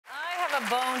a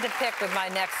bone to pick with my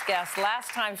next guest.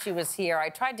 Last time she was here, I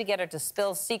tried to get her to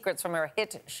spill secrets from her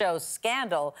hit show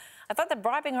Scandal. I thought that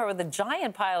bribing her with a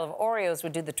giant pile of Oreos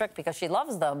would do the trick because she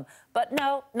loves them. But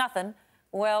no, nothing.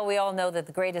 Well, we all know that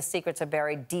the greatest secrets are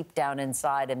buried deep down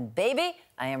inside. And baby,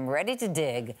 I am ready to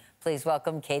dig. Please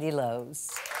welcome Katie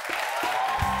Lowes.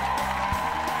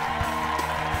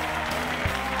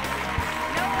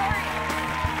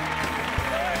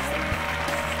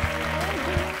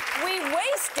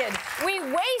 We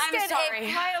wasted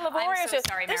a pile of Oreos. I'm so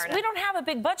sorry, Meredith. We don't have a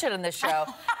big budget on this show.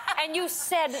 And you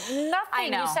said nothing. I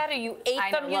know. You said it. You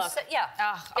ate them. Look, You said, yeah.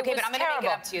 Okay, but I'm going to make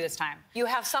it up to you this time. You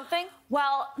have something?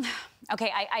 Well,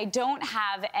 okay, I don't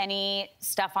have any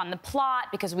stuff on the plot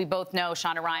because we both know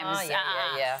Shonda Rhimes.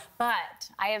 Oh, yeah. But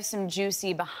I have some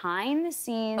juicy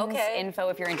behind-the-scenes info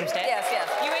if you're interested. Yes.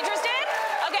 You interested?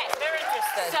 Okay. Very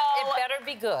interested. So, it better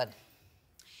be good.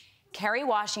 Kerry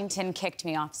Washington kicked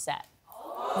me off set.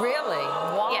 Really?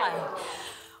 Why? Yeah.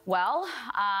 Well,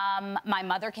 my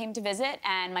mother came to visit,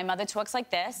 and my mother talks like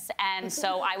this, and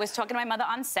so I was talking to my mother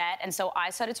on set, and so I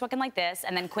started talking like this,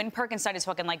 and then Quinn Perkins started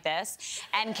talking like this,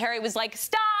 and Kerry was like,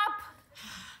 stop!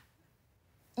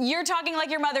 You're talking like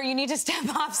your mother, you need to step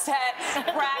off set,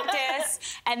 practice,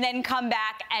 and then come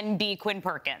back and be Quinn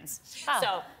Perkins. Oh.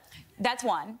 So, that's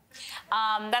one.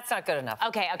 That's not good enough.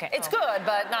 Okay. It's good,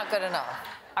 but not good enough.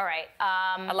 All right.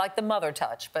 I like the mother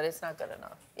touch, but it's not good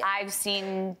enough. Yeah. I've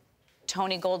seen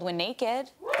Tony Goldwyn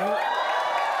naked. And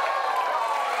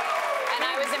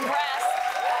I was impressed.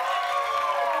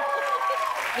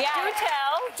 Yeah.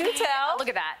 Do tell. Look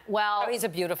at that. Well, he's a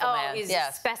beautiful man. He's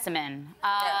a specimen.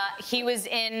 He was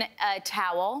in a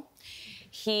towel.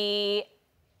 He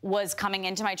was coming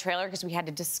into my trailer because we had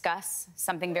to discuss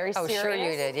something very serious. Oh, sure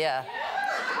you did, yeah.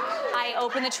 I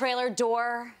opened the trailer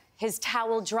door. His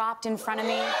towel dropped in front of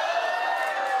me.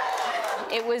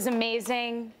 It was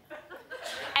amazing.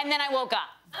 And then I woke up.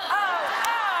 Oh.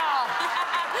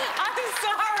 I'm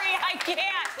sorry, I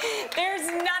can't. There's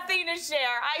nothing to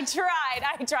share. I tried.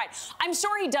 I'm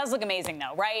sure he does look amazing,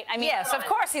 though, right? I mean, yes, of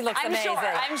course he looks amazing.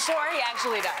 I'm sure he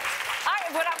actually does.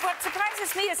 What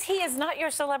surprises me is he is not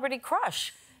your celebrity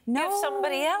crush. No. You have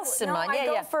somebody else in mind. I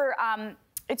go for...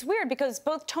 It's weird because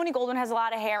both Tony Goldwyn has a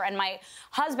lot of hair and my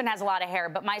husband has a lot of hair,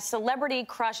 but my celebrity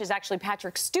crush is actually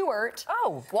Patrick Stewart.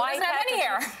 Oh, why doesn't have any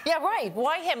hair? Yeah, right.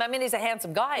 Why him? I mean, he's a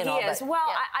handsome guy and all that. He is. Well,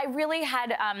 yeah. I really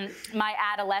had my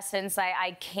adolescence.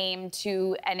 I came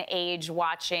to an age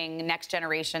watching Next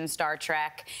Generation Star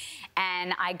Trek,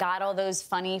 and I got all those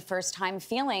funny first-time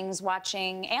feelings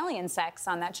watching alien sex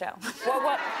on that show.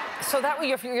 Well, so that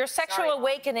was your sexual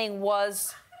awakening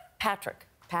was Patrick.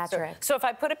 So if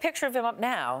I put a picture of him up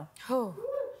now...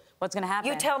 What's going to happen?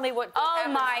 You tell me what Oh,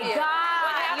 my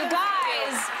God. You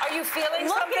guys. Are you feeling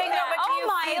something? No, but do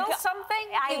you feel something?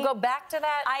 You go back to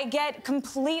that? I get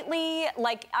completely,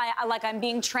 like I'm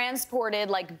being transported,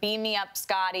 like, beam me up,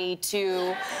 Scotty,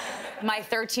 to my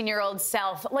 13-year-old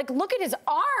self. Like, look at his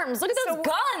arms. Look at those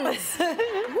guns.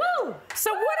 Woo!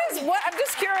 So I'm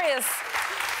just curious.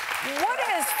 What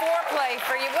is foreplay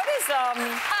for you? What is,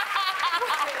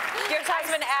 your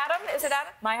husband, Adam? Is it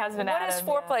Adam? My husband, Adam. What is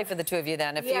foreplay for the two of you,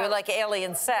 then, if you're like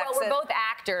alien sex? Well, we're both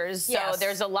actors, so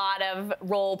there's a lot of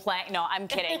role playing. No, I'm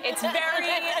kidding. It's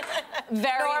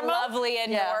very lovely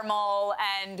and normal,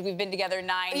 and we've been together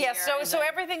 9 years. So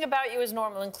everything about you is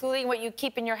normal, including what you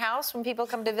keep in your house when people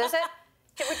come to visit?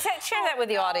 Share that with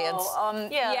the audience. What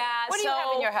do you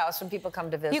have in your house when people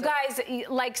come to visit? You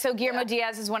guys, so Guillermo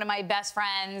Diaz is one of my best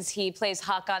friends. He plays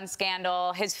Huck on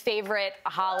Scandal. His favorite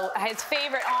holiday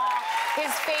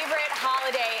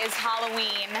is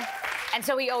Halloween. And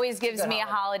so he always gives me a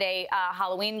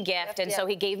Halloween gift. And so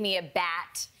he gave me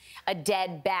a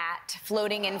dead bat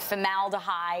floating in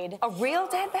formaldehyde. A real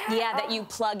dead bat? Yeah, that you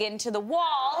plug into the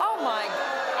wall. Oh, my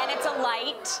God. And it's a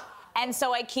light. And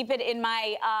so I keep it in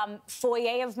my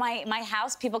foyer of my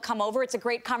house. People come over. It's a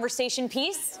great conversation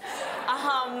piece.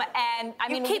 And I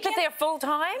mean, you keep it there full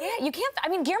time? Yeah, you can't. I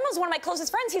mean, Guillermo's one of my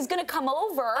closest friends. He's gonna come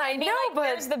over. I know, like, but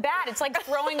where's the bat? It's like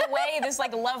throwing away this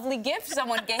like lovely gift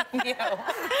someone gave you.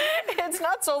 It's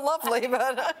not so lovely,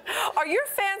 but are your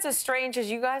fans as strange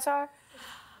as you guys are?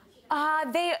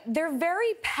 They're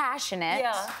very passionate.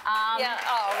 Yeah.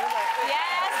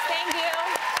 Yes, thank you.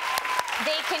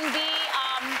 They can be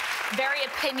very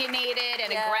opinionated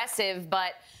and aggressive,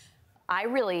 but I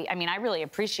really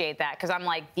appreciate that because I'm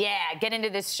like, yeah, get into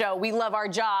this show. We love our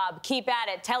job. Keep at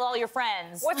it. Tell all your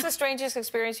friends. What's the strangest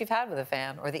experience you've had with a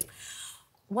fan or the?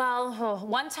 Well,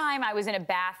 one time I was in a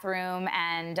bathroom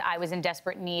and I was in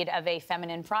desperate need of a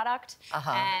feminine product.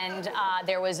 And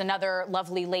there was another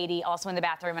lovely lady also in the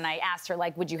bathroom, and I asked her,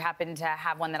 like, would you happen to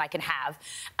have one that I can have?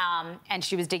 And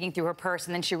she was digging through her purse,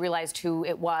 and then she realized who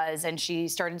it was, and she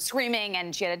started screaming,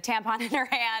 and she had a tampon in her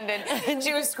hand, and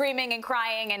she was screaming and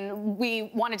crying, and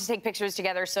we wanted to take pictures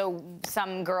together, so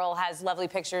some girl has lovely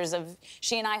pictures of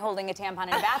she and I holding a tampon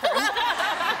in a bathroom.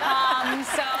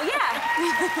 So,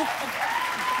 yeah.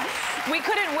 We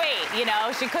couldn't wait, you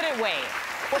know? She couldn't wait.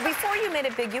 Well, before you made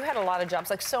it big, you had a lot of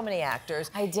jobs, like so many actors.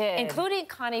 I did. Including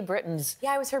Connie Britton's.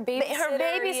 Yeah, I was her babysitter. Her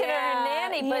babysitter, her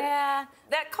nanny, but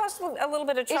that cost a little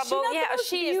bit of trouble. Is she not the most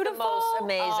she beautiful? is the most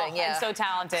amazing, And so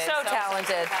talented. So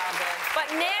talented. But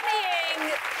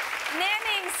nannying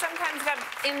sometimes got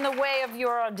in the way of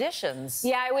your auditions.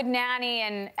 Yeah, I would nanny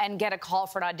and get a call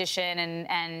for an audition,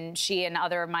 and she and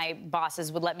other of my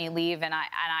bosses would let me leave, and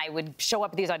I would show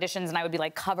up at these auditions, and I would be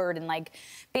like covered in like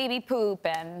baby poop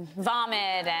and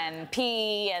vomit and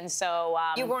pee, and so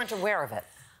you weren't aware of it.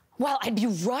 Well, I'd be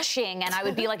rushing, and I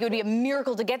would be like, it would be a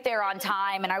miracle to get there on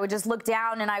time, and I would just look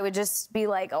down, and I would just be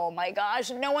like, oh my gosh,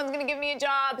 no one's gonna give me a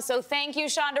job. So thank you,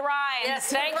 Shonda Rhimes. Yes,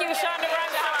 thank you, Shonda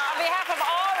Rhimes, on behalf of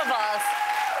all of us.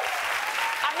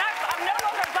 I'm no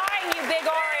longer buying you big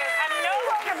Oreos. I'm no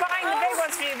longer buying the big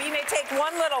ones for you. You may take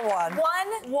one little one.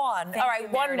 One? All right,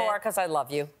 one more, because I love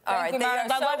you. All right, Thank you,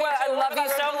 Meredith. I love you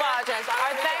so much.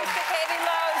 Our thanks to Katie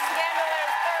Lowe, Scandal